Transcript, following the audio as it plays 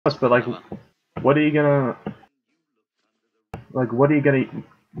But like, what are you gonna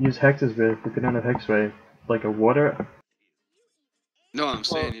use hexes with if you don't have hex ray? Like a water? No, I'm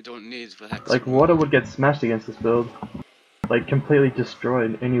saying you don't need the hex. Like water would get smashed against this build, like completely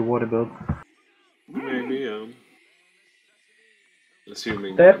destroyed any water build. Maybe,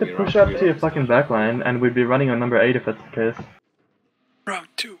 assuming they have to push up to your fucking backline, and we'd be running on number 8 if that's the case. Round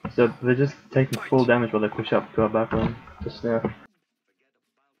 2. So they're just taking full damage while they push up to our backline. Just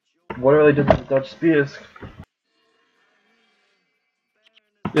Water really doesn't dodge spears.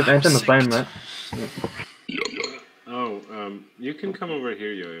 You have Anthem of Flame, right? Yeah. Oh, you can come over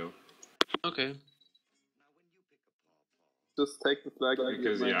here, Yo-Yo. Okay. Just take the flag.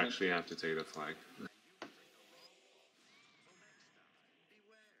 Because you actually have to take the flag.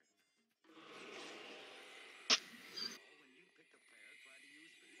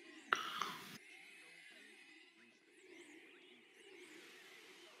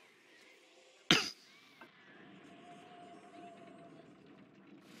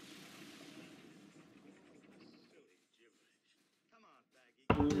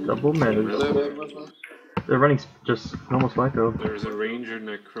 Double metas. They're running just normal spike though. There's a ranger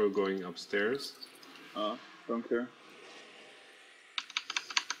necro going upstairs. Don't care.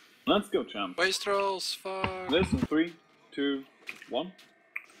 Let's go, champ. Waste rolls, fuck. Listen, 3, 2, 1.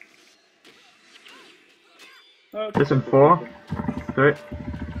 Listen, 4, 3,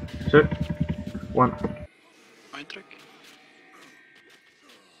 2, 1. Mind trick.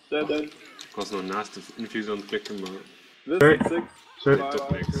 Dead. Was nog naast de infuse aan het klikken, maar... Listen, 6, 2,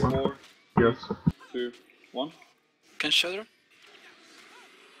 5, 1. 4, Yes. 2, 1. Can shatter.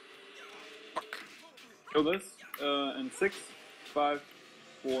 Fuck. Kill this. In 6, 5,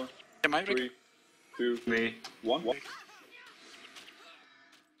 4, Can mind trick. 3, 2, Nee. 1.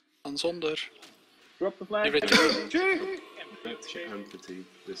 Dan zonder. Drop the flag. Met geamputee,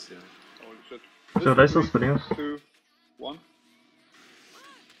 dus ja. Holy shit. So they still splitting us? 2, 1.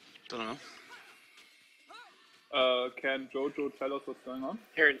 Don't know. Can Jojo tell us what's going on?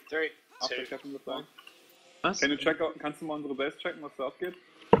 Here in 3, After 2, checking the flag. Was? Can you check out, kannst du mal unsere Base checken, was da abgeht?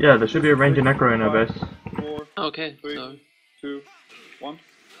 Yeah, there should be a ranger necro in our base. 4, Okay, 3, so 2, 1.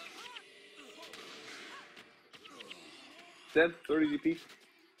 Dead, 30 DP. I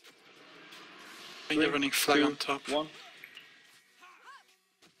think you're running flag on top. 1.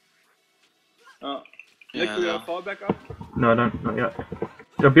 Yeah, Nick, do you no. have fall back up? No, I don't, not yet.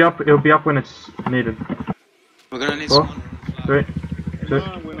 It'll be up when it's needed. We're gonna need 4, someone. 3, 2,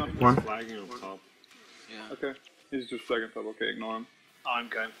 No, we're not. 1. Flagging on top. Yeah. Okay, he's just flagging top. Okay, ignore him. I'm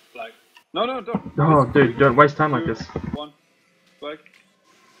going flag. No, don't. Oh, dude, don't waste time like this. 1. Flag.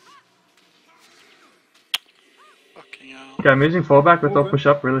 Fucking hell. Okay, I'm using fallback, but they'll push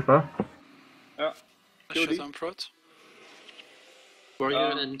up really far. Yeah. I should on prot. warrior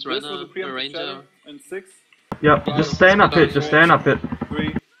and This was a runner, a preemptive ranger. shatter in 6, Yep, just stay in up pit, just stay in up pit.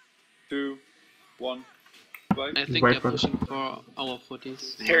 3, 2, 1. Flag. I think wait they're for it. pushing for our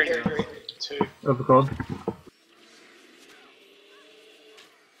 40s. Here in 3, 2. Overcalled.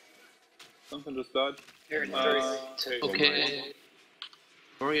 Something just died. Here in 3, 2. Okay.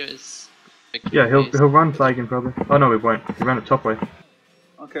 Warrior is back to Yeah, the base. he'll run flagging probably. Oh no, we won't. He ran it top way.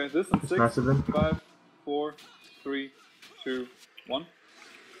 Okay, this in Just 6, massive then. 5, 4, 3, 2, 1.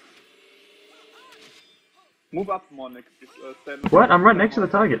 Move up more, Nick. Stand What? I'm right next to the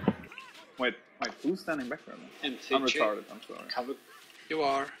target. Wait, who's standing back there? In I'm 2. retarded, I'm sorry. Covered. You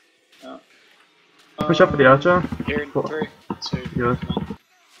are. Yeah. Push up for the archer. Here in 3, 2. Yes.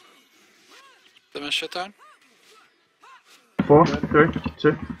 Damage shut down. 4, 3,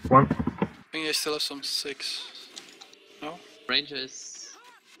 2, 1. I think I still have some 6. No? Ranger is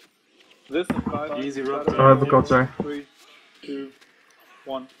This is 5. Easy rock. Oh, I overcalled, sorry. 3, 2,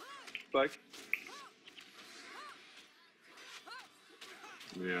 1. Spike.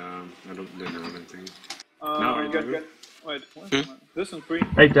 Yeah, I don't know anything. No, I get. do. Wait, what is mine? This in 3,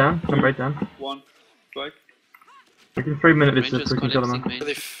 8 down, number 8 down. 1. Spike. We can 3 minutes Ranger if is we can kill him. collapsing The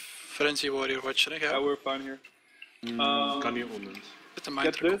main. frenzy warrior, what should I Yeah, have? we're fine here. Kan niet onder. Put the mind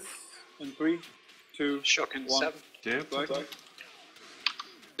Get trick. this in 3, 2, Shock in 1. 7. Yeah, Spike.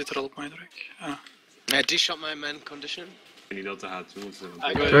 Did roll mind trick. Ah. D-shot my man condition. ik niet dat te hard doen. want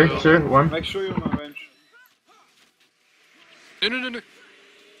I ze- go. 3, 2, 1. Make sure you're in my range. No.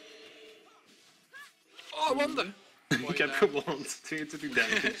 Oh, I won them. Ik heb gewond. 22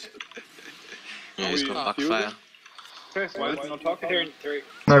 damage. Yeah, it's we gonna fuse backfire. it? Okay, why is not talking? Here in 3.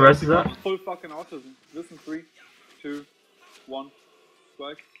 My rest is up. Full fucking autism. Listen, 3, 2, 1.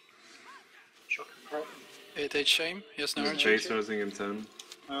 Spike. Shock and pro. 8 shame. He has no There's archer. base rising in 10.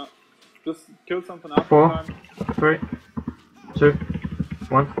 Just kill something after 4, time. 3, 2,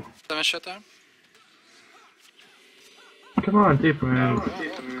 1. 7 shutdown. Come on, deep room.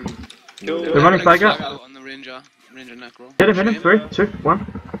 Kill They're running flag Flag out. out on the ranger necro. Hit him, 3, 2,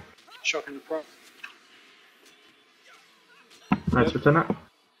 1. Shocking the prop. Nice, return it.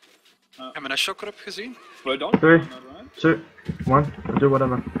 Hebben we een shocker op gezien? Well done. 3, Not right. 2, 1. Do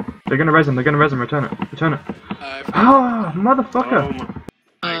whatever. They're gonna res him, return it. Return it. Even Ah, Oh motherfucker!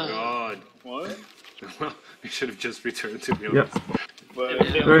 my god. What? You should have just returned to be Yep. honest.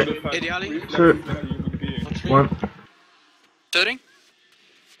 But Yeah. Three, Ideally. 2, human being. 1. Studding.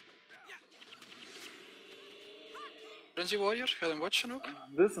 Frenzy Warrior, ga je hem watchen ook?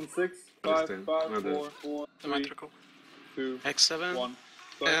 This and 6, 5, 5, 4, 4, De 3, macro. 2, X7. 1.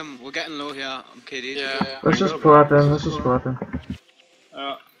 We're getting low here. I'm KD. Yeah. Let's just pull out then, let's just pull out then.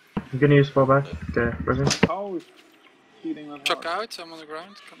 I'm gonna use fallback. Okay, resing. How is cheating that Chuck hard? out, I'm on the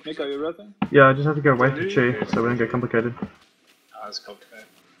ground. Come Nick, are you resing? Yeah, I just have to go away from Chi, so we don't get complicated. That's complicated.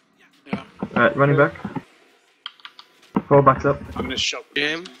 Yeah. Alright, running back. Fallback's up. I'm gonna shop.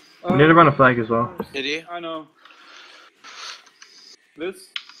 Game. We need to run a flag as well. KD. I know. This,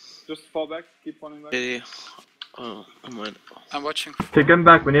 just fall back, keep falling back. KD. Oh, I'm in. I'm watching. Okay, getting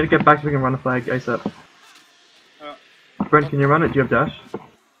back, we need to get back so we can run a flag ASAP. Brent, can you run it? Do you have dash?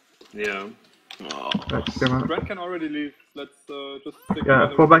 Yeah. Oh. Right, go run it. Brent can already leave. Let's just stick Yeah,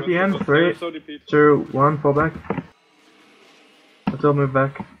 together fall with back the again. rest of us. 3, They're so defeated. 2, 1, fall back. Let's all move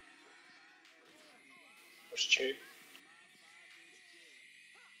back. Push two.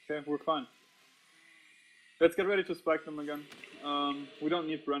 Okay, we're fine. Let's get ready to spike them again. We don't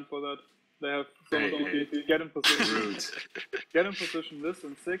need Brent for that. They have so much DP. Get in position. Rude. Get in position. This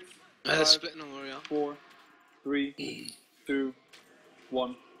in 6, They're 5, splitting a warrior. 4, 3, 2,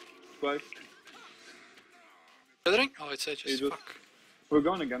 1. Spike. Studding? Oh, it's edges. You just- Fuck. We're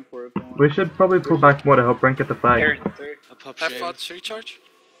going again for it. Don't worry. We should probably pull back more to help Brent get the flag. Aaron, 3. I pop F shame. out recharge.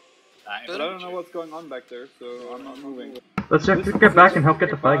 But I don't know what's going on back there, so I'm not moving. Let's just get back and help get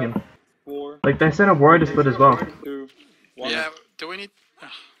the flag in. 4, Like, they sent a warrior to split as well. 2, 1. Yeah, do we need...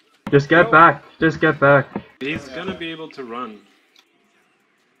 Just get back. Just get back. He's gonna be able to run.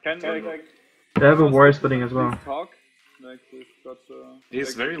 Can like They have a warrior splitting as well. please talk? Like we've got. He's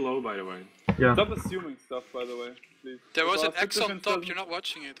like, very low, by the way. Yeah. Stop assuming stuff, by the way, please. There was an Because X on Citizen top, doesn't- you're not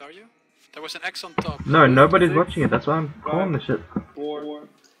watching it, are you? There was an X on top. No, nobody's watching it. That's why I'm calling the shit. 4,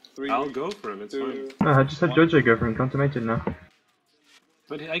 3, I'll go for him, it's 2, fine. No, I just had Jojo go for him. Contumated now.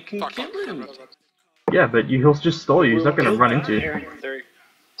 But I can Fuck kill off. him. Yeah, but he'll just stall you. He's not gonna run into you. Aaron, 3,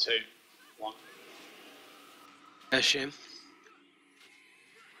 2, 1. Shame.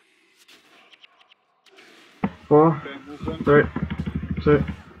 4, Okay, move them. 3, 2,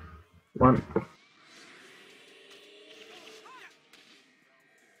 1.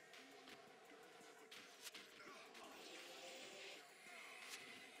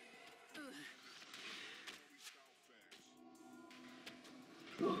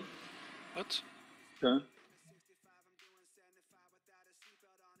 What? Okay.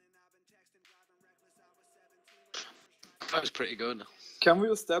 That was pretty good. Can we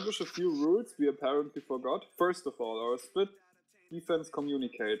establish a few rules we apparently forgot? First of all, our split defense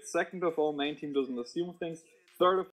communicates. Second of all, main team doesn't assume things. Third of